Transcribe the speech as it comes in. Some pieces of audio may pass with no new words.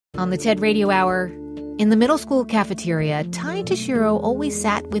On the TED Radio Hour, in the middle school cafeteria, Ty Tashiro always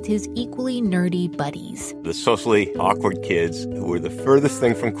sat with his equally nerdy buddies. The socially awkward kids who were the furthest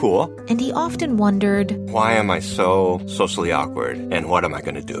thing from cool. And he often wondered, why am I so socially awkward, and what am I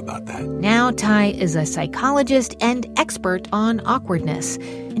going to do about that? Now Ty is a psychologist and expert on awkwardness,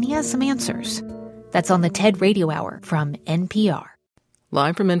 and he has some answers. That's on the TED Radio Hour from NPR.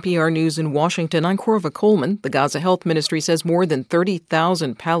 Live from NPR News in Washington, I'm Corva Coleman. The Gaza Health Ministry says more than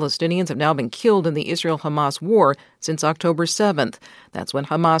 30,000 Palestinians have now been killed in the Israel-Hamas war since October 7th. That's when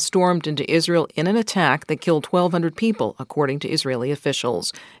Hamas stormed into Israel in an attack that killed 1,200 people, according to Israeli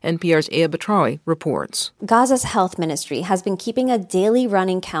officials. NPR's Aya Batrawi reports. Gaza's health ministry has been keeping a daily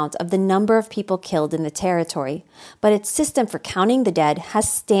running count of the number of people killed in the territory, but its system for counting the dead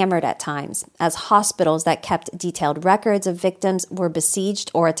has stammered at times, as hospitals that kept detailed records of victims were besieged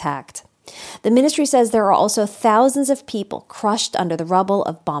or attacked. The ministry says there are also thousands of people crushed under the rubble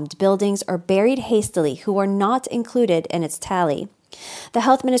of bombed buildings or buried hastily who are not included in its tally. The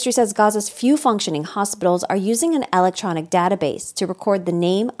health ministry says Gaza's few functioning hospitals are using an electronic database to record the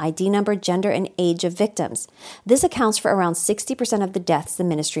name, ID number, gender, and age of victims. This accounts for around 60% of the deaths the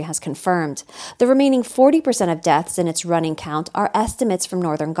ministry has confirmed. The remaining 40% of deaths in its running count are estimates from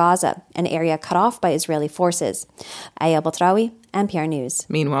northern Gaza, an area cut off by Israeli forces. Aya Batrawi, NPR News.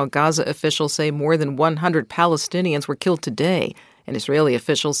 Meanwhile, Gaza officials say more than 100 Palestinians were killed today. An Israeli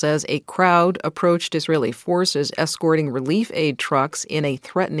official says a crowd approached Israeli forces escorting relief aid trucks in a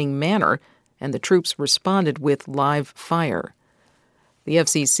threatening manner, and the troops responded with live fire. The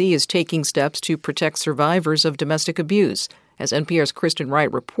FCC is taking steps to protect survivors of domestic abuse. As NPR's Kristen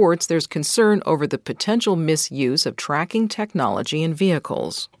Wright reports, there's concern over the potential misuse of tracking technology in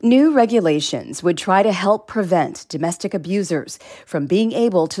vehicles. New regulations would try to help prevent domestic abusers from being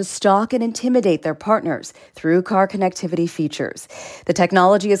able to stalk and intimidate their partners through car connectivity features. The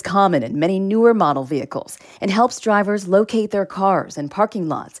technology is common in many newer model vehicles and helps drivers locate their cars in parking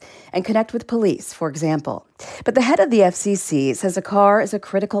lots and connect with police, for example. But the head of the FCC says a car is a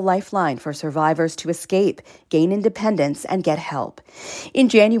critical lifeline for survivors to escape, gain independence, and get help. In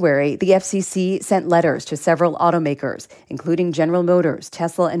January, the FCC sent letters to several automakers, including General Motors,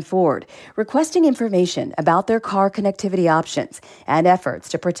 Tesla, and Ford, requesting information about their car connectivity options and efforts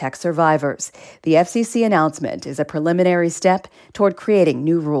to protect survivors. The FCC announcement is a preliminary step toward creating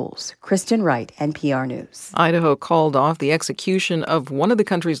new rules. Kristen Wright, NPR News. Idaho called off the execution of one of the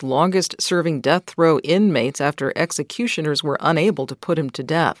country's longest-serving death row inmates after executioners were unable to put him to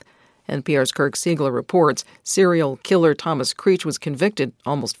death. NPR's Kirk Siegler reports serial killer Thomas Creech was convicted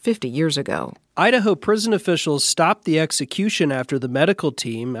almost 50 years ago. Idaho prison officials stopped the execution after the medical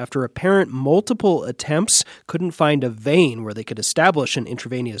team, after apparent multiple attempts, couldn't find a vein where they could establish an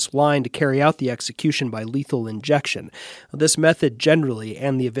intravenous line to carry out the execution by lethal injection. This method generally,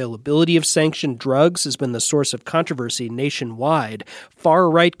 and the availability of sanctioned drugs, has been the source of controversy nationwide.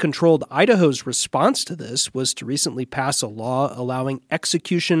 Far-right controlled Idaho's response to this was to recently pass a law allowing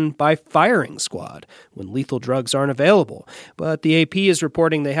execution by firing squad when lethal drugs aren't available. But the AP is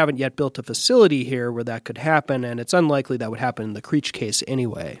reporting they haven't yet built a facility here where that could happen, and it's unlikely that would happen in the Creech case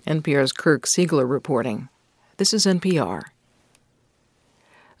anyway. NPR's Kirk Siegler reporting. This is NPR.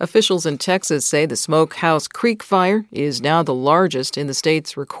 Officials in Texas say the Smokehouse Creek fire is now the largest in the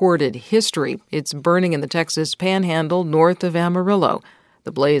state's recorded history. It's burning in the Texas Panhandle north of Amarillo.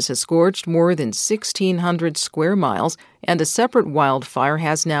 The blaze has scorched more than 1,600 square miles, and a separate wildfire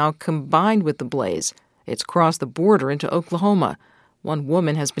has now combined with the blaze. It's crossed the border into Oklahoma. One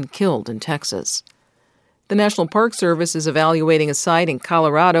woman has been killed in Texas. The National Park Service is evaluating a site in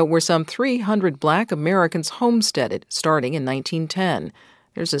Colorado where some 300 Black Americans homesteaded starting in 1910.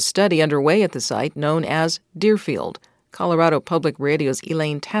 There's a study underway at the site known as Deerfield. Colorado Public Radio's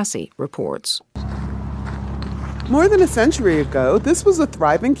Elaine Tassi reports. More than a century ago, this was a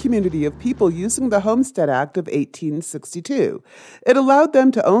thriving community of people using the Homestead Act of 1862. It allowed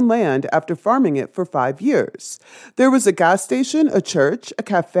them to own land after farming it for 5 years. There was a gas station, a church, a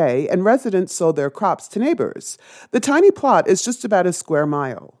cafe, and residents sold their crops to neighbors. The tiny plot is just about a square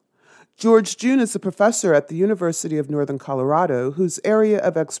mile. George June is a professor at the University of Northern Colorado, whose area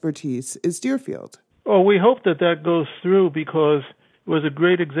of expertise is Deerfield. Oh, we hope that goes through because it was a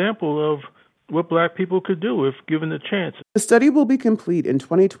great example of what Black people could do if given the chance. The study will be complete in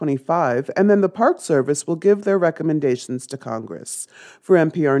 2025, and then the Park Service will give their recommendations to Congress. For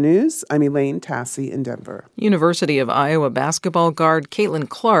NPR News, I'm Elaine Tassi in Denver. University of Iowa basketball guard Caitlin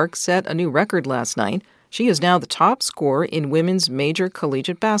Clark set a new record last night. She is now the top scorer in women's major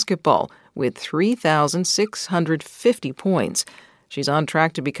collegiate basketball with 3,650 points. She's on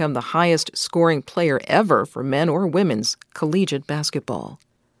track to become the highest scoring player ever for men or women's collegiate basketball.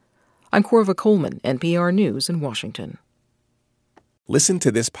 I'm Corva Coleman, NPR News in Washington. Listen to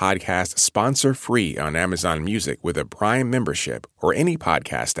this podcast sponsor-free on Amazon Music with a Prime membership or any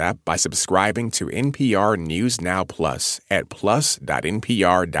podcast app by subscribing to NPR News Now Plus at plus.npr.org.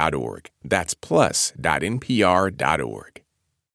 That's plus.npr.org.